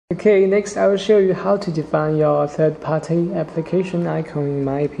Okay, next I will show you how to define your third-party application icon in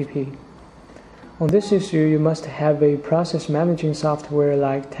MyApp. On this issue, you must have a process managing software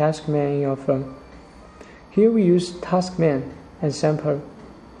like TaskMan in your phone. Here we use TaskMan as sample.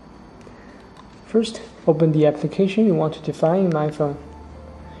 First, open the application you want to define in MyPhone.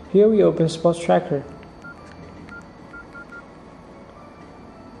 Here we open Sports Tracker.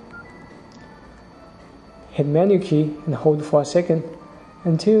 Hit menu key and hold for a second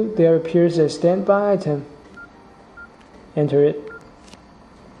until there appears a standby item. Enter it.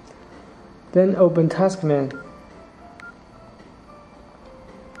 Then open TaskMan.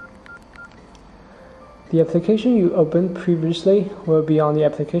 The application you opened previously will be on the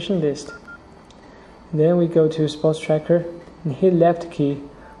application list. Then we go to Sports Tracker and hit left key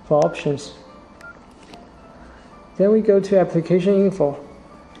for options. Then we go to Application Info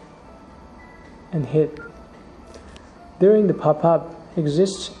and hit. During the pop-up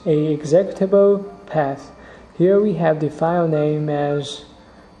exists a executable path. Here we have the file name as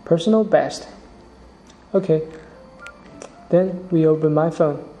personal best. Okay, then we open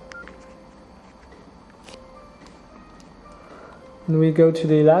MyPhone. And we go to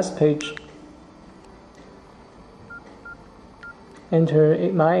the last page. Enter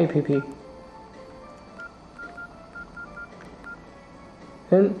MyApp.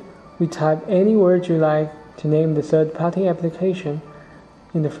 Then we type any word you like to name the third-party application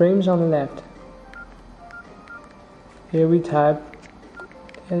in the frames on the left. Here we type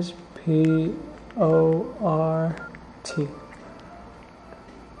SPORT.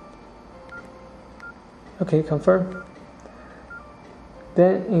 Okay, confirm.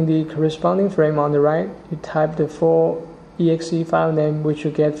 Then in the corresponding frame on the right, you type the full exe file name which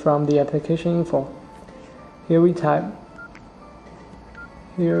you get from the application info. Here we type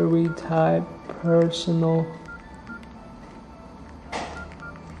personal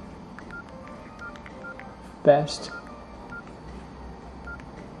best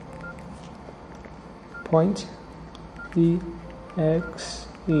point exe.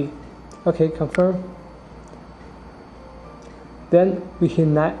 Okay, confirm. Then we hit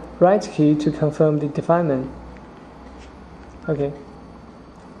right key to confirm the definement. Okay,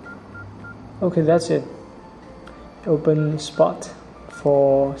 that's it. Open Spot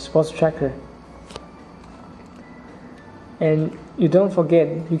for Sports Tracker. And you don't forget,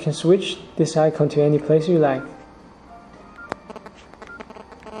 you can switch this icon to any place you like.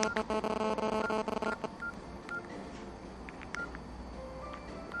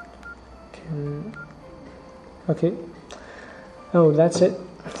 Okay. Oh, that's it.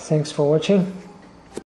 Thanks for watching.